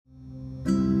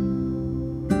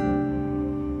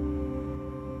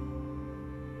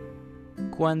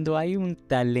Cuando hay un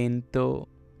talento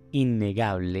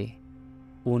innegable,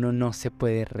 uno no se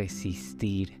puede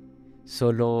resistir,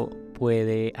 solo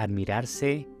puede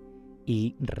admirarse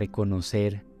y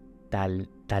reconocer tal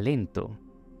talento.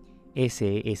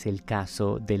 Ese es el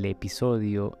caso del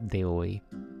episodio de hoy.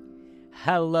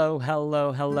 Hello,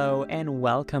 and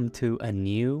welcome to a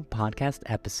new podcast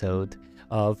episode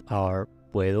of our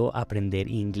Puedo Aprender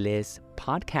Inglés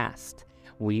podcast.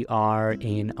 We are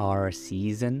in our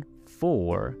season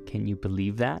 4. Can you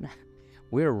believe that?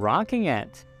 We're rocking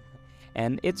it.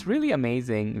 And it's really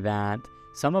amazing that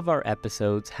some of our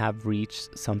episodes have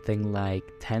reached something like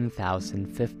 10,000,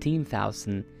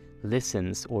 15,000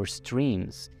 listens or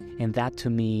streams. And that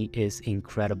to me is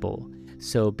incredible.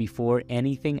 So before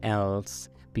anything else,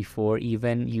 before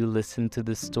even you listen to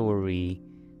the story,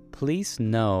 please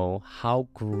know how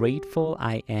grateful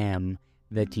I am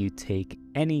that you take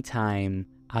any time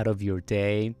out of your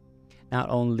day, not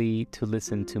only to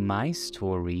listen to my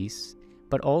stories,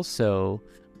 but also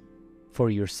for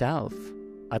yourself,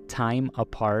 a time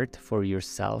apart for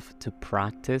yourself to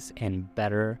practice and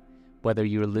better, whether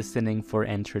you're listening for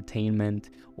entertainment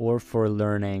or for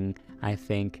learning. I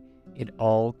think it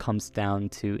all comes down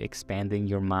to expanding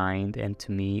your mind, and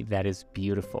to me, that is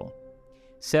beautiful.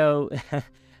 So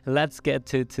let's get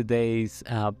to today's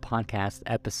podcast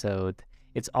episode.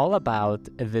 It's all about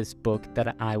this book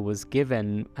that I was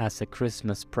given as a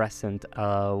Christmas present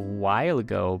a while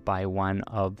ago by one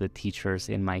of the teachers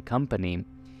in my company.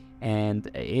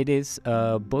 And it is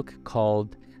a book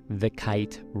called The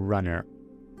Kite Runner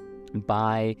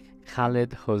by Khaled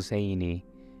Hosseini.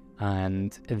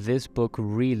 And this book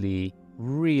really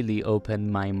opened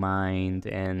my mind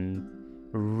and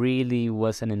really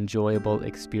was an enjoyable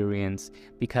experience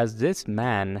because this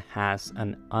man has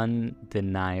an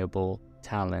undeniable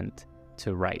talent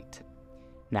to write.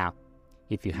 Now,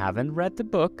 if you haven't read the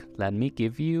book, let me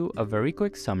give you a very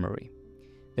quick summary.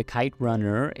 The Kite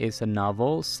Runner is a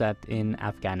novel set in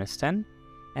Afghanistan,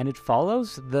 and it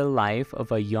follows the life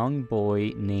of a young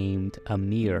boy named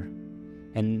Amir.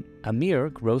 And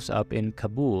Amir grows up in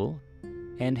Kabul,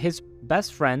 and his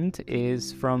best friend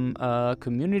is from a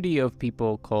community of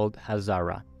people called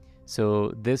Hazara.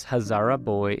 So this Hazara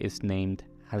boy is named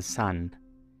Hassan.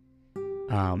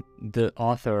 The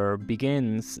author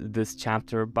begins this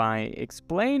chapter by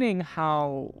explaining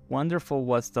how wonderful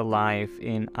was the life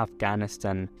in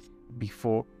Afghanistan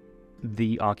before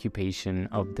the occupation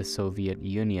of the Soviet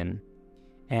Union.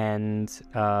 And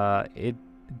it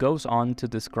goes on to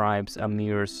describe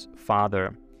Amir's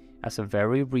father as a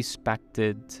very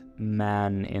respected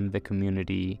man in the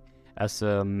community, as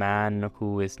a man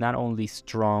who is not only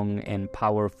strong and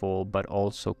powerful, but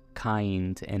also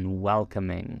kind and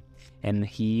welcoming. And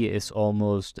he is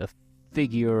almost a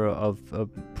figure of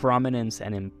prominence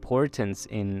and importance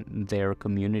in their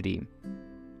community.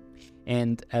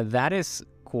 And that is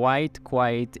quite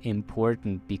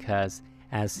important because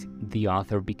as the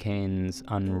author begins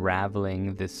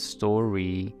unraveling this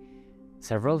story,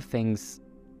 several things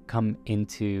come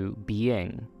into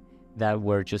being that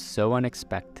were just so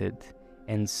unexpected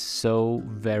and so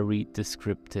very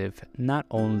descriptive, not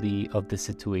only of the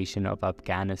situation of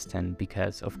Afghanistan,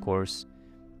 because of course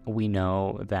we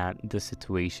know that the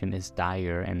situation is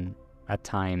dire and at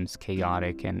times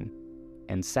chaotic and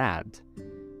sad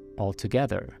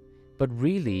altogether, but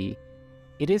really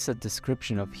it is a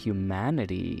description of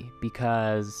humanity,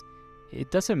 because it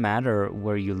doesn't matter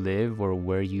where you live or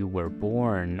where you were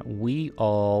born. We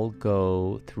all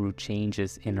go through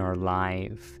changes in our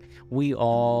life. We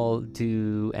all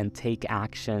do and take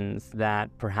actions that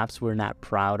perhaps we're not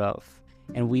proud of.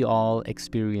 And we all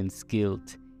experience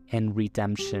guilt and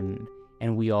redemption.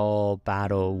 And we all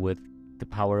battle with the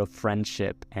power of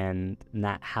friendship and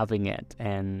not having it,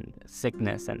 and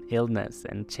sickness and illness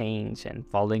and change and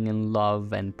falling in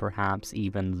love and perhaps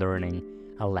even learning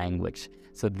a language.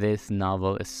 So this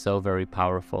novel is so very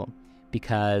powerful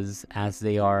because as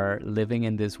they are living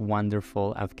in this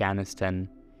wonderful Afghanistan,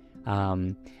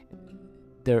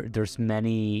 there's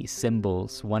many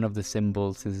symbols. One of the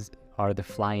symbols are the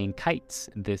flying kites.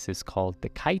 This is called the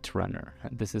Kite Runner.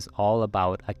 This is all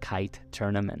about a kite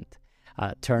tournament.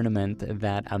 A tournament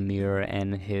that Amir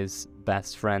and his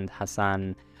best friend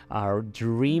Hassan are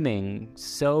dreaming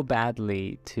so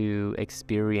badly to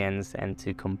experience and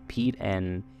to compete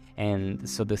in. And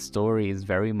so the story is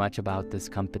very much about this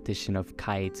competition of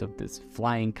kites, of this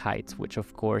flying kites, which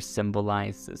of course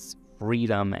symbolizes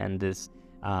freedom and this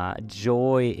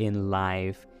joy in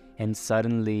life. And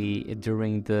suddenly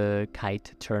during the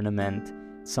kite tournament,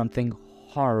 something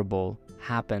horrible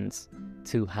happens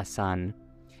to Hassan.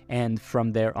 And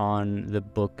from there on, the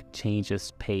book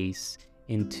changes pace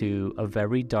into a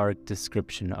very dark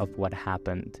description of what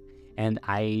happened. And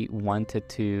I wanted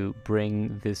to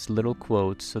bring this little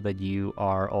quote so that you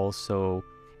are also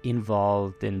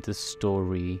involved in the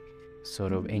story,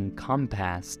 sort of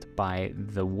encompassed by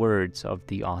the words of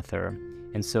the author.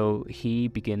 And so he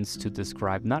begins to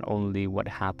describe not only what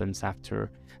happens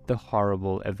after the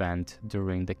horrible event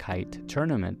during the kite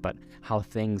tournament, but how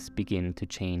things begin to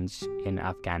change in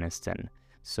Afghanistan.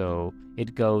 So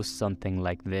it goes something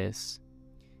like this.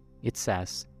 It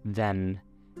says, "Then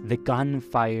the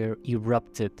gunfire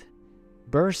erupted,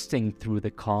 bursting through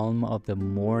the calm of the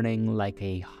morning like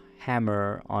a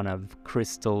hammer on a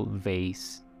crystal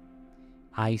vase.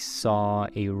 I saw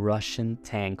a Russian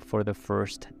tank for the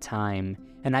first time,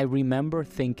 and I remember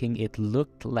thinking it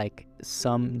looked like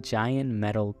some giant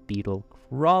metal beetle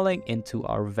crawling into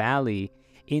our valley,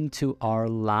 into our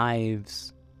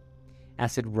lives.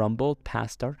 As it rumbled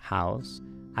past our house,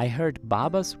 I heard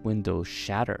Baba's window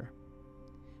shatter,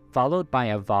 followed by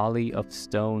a volley of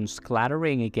stones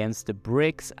clattering against the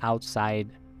bricks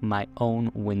outside my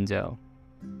own window.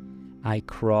 I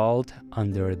crawled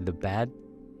under the bed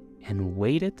and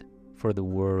waited for the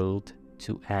world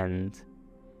to end."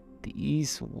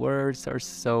 These words are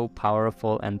so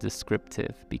powerful and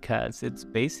descriptive because it's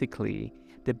basically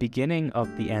the beginning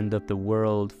of the end of the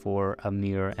world for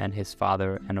Amir and his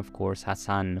father, and of course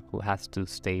Hassan, who has to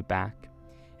stay back.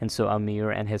 And so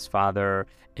Amir and his father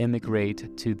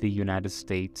immigrate to the United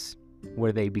States,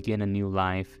 where they begin a new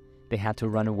life. They had to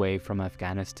run away from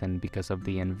Afghanistan because of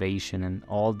the invasion and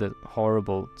all the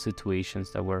horrible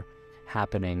situations that were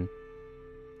happening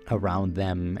around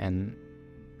them, and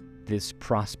this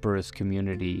prosperous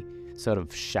community sort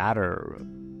of shatter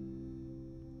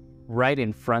right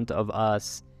in front of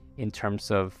us in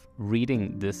terms of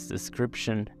reading this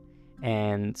description.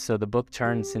 And so the book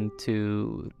turns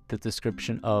into the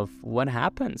description of what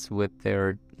happens with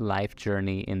their life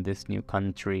journey in this new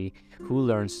country, who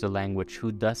learns the language,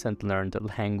 who doesn't learn the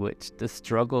language, the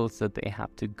struggles that they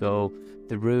have to go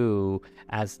through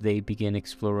as they begin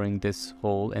exploring this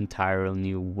whole entire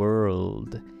new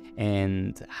world,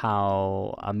 and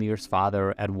how Amir's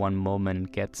father at one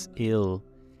moment gets ill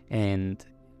and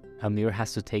Amir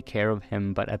has to take care of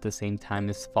him, but at the same time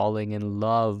is falling in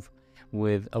love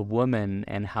with a woman,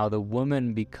 and how the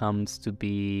woman becomes to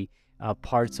be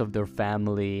parts of their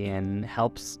family and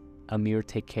helps Amir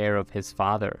take care of his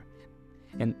father.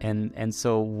 And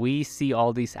so we see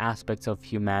all these aspects of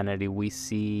humanity. We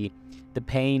see the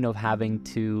pain of having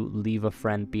to leave a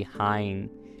friend behind,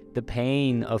 the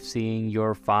pain of seeing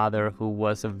your father, who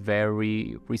was a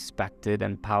very respected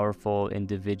and powerful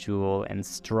individual and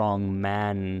strong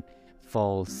man,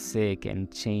 fall sick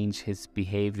and change his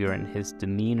behavior and his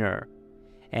demeanor.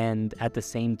 And at the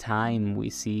same time, we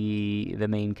see the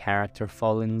main character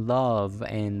fall in love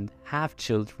and have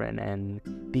children and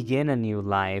begin a new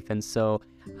life. And so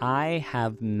I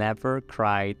have never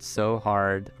cried so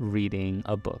hard reading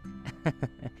a book.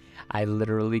 I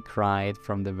literally cried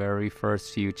from the very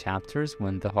first few chapters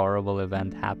when the horrible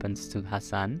event happens to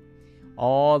Hassan,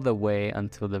 all the way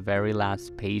until the very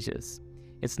last pages.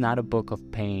 It's not a book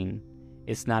of pain.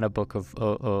 It's not a book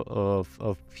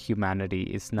of humanity.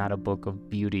 It's not a book of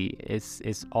beauty.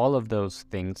 It's all of those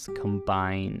things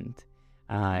combined.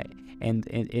 And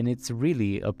it's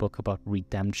really a book about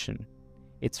redemption.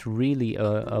 It's really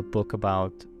a book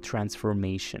about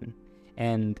transformation.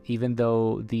 And even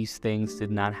though these things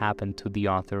did not happen to the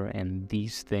author and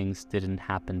these things didn't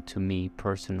happen to me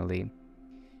personally,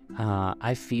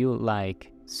 I feel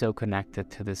like so connected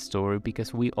to this story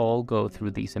because we all go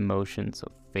through these emotions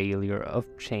of failure, of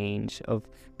change, of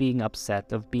being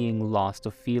upset, of being lost,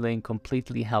 of feeling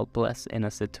completely helpless in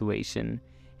a situation,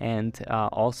 and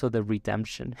also the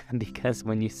redemption. Because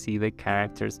when you see the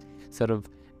characters sort of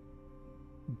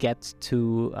get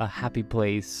to a happy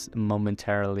place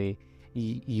momentarily,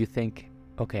 you think,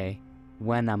 okay,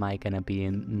 when am I gonna be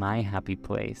in my happy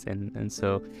place? And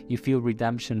so you feel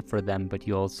redemption for them, but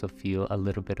you also feel a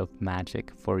little bit of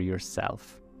magic for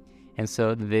yourself. And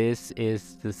so this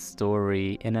is the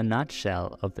story in a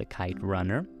nutshell of the Kite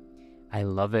Runner. I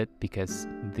love it because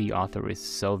the author is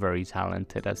so very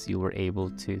talented, as you were able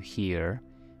to hear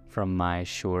from my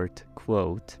short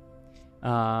quote.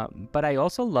 But I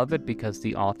also love it because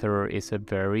the author is a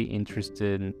very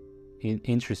interesting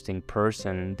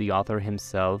person. The author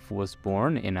himself was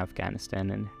born in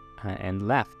Afghanistan and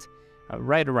left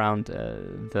right around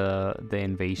the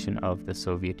invasion of the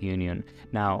Soviet Union.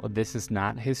 Now, this is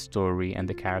not his story, and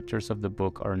the characters of the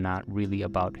book are not really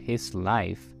about his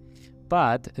life,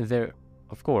 but there,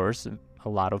 of course, a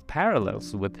lot of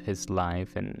parallels with his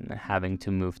life and having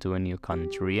to move to a new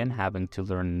country and having to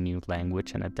learn a new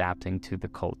language and adapting to the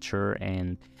culture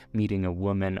and meeting a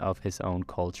woman of his own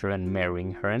culture and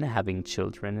marrying her and having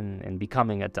children and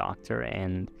becoming a doctor.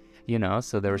 And,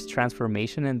 so there's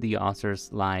transformation in the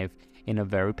author's life in a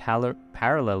very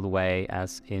parallel way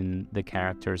as in the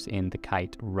characters in The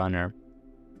Kite Runner.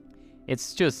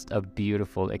 It's just a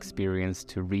beautiful experience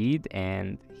to read,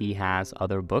 and he has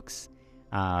other books.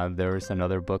 There's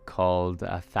another book called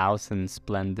 1,000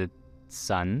 Splendid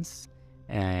Suns,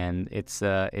 and it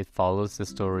follows the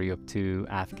story of two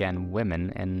Afghan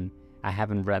women, and I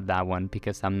haven't read that one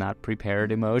because I'm not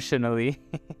prepared emotionally,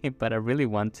 but I really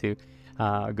want to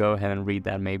go ahead and read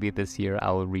that. Maybe this year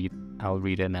I'll read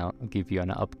it and I'll give you an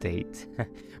update.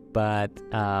 But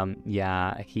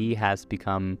he has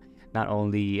become not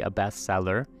only a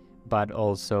bestseller, but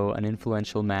also an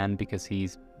influential man because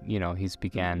he's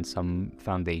began some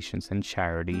foundations and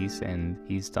charities, and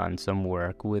he's done some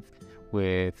work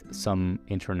with some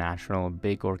international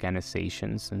big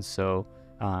organizations. And so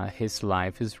his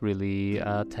life is really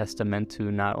a testament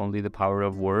to not only the power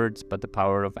of words, but the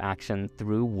power of action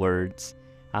through words.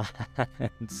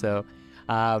 So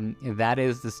that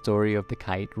is the story of The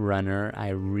Kite Runner. I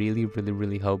really, really,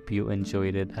 really hope you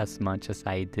enjoyed it as much as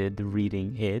I did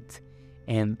reading it.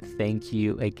 And thank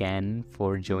you again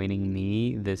for joining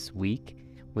me this week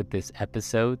with this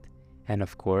episode. And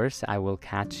of course, I will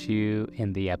catch you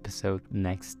in the episode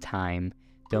next time.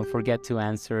 Don't forget to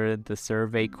answer the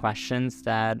survey questions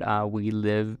that we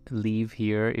leave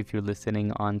here if you're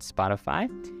listening on Spotify.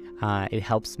 It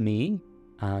helps me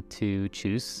to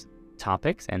choose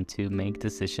topics and to make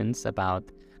decisions about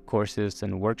courses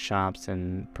and workshops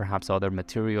and perhaps other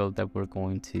material that we're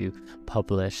going to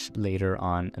publish later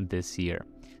on this year.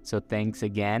 So thanks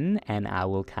again, and I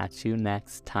will catch you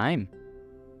next time.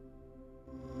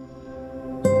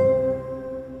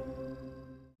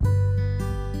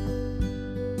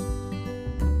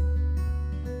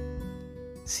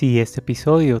 Si este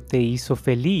episodio te hizo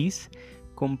feliz,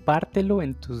 compártelo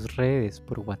en tus redes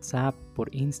por WhatsApp, por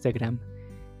Instagram,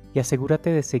 y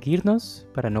asegúrate de seguirnos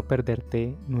para no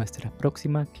perderte nuestra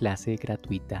próxima clase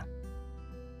gratuita.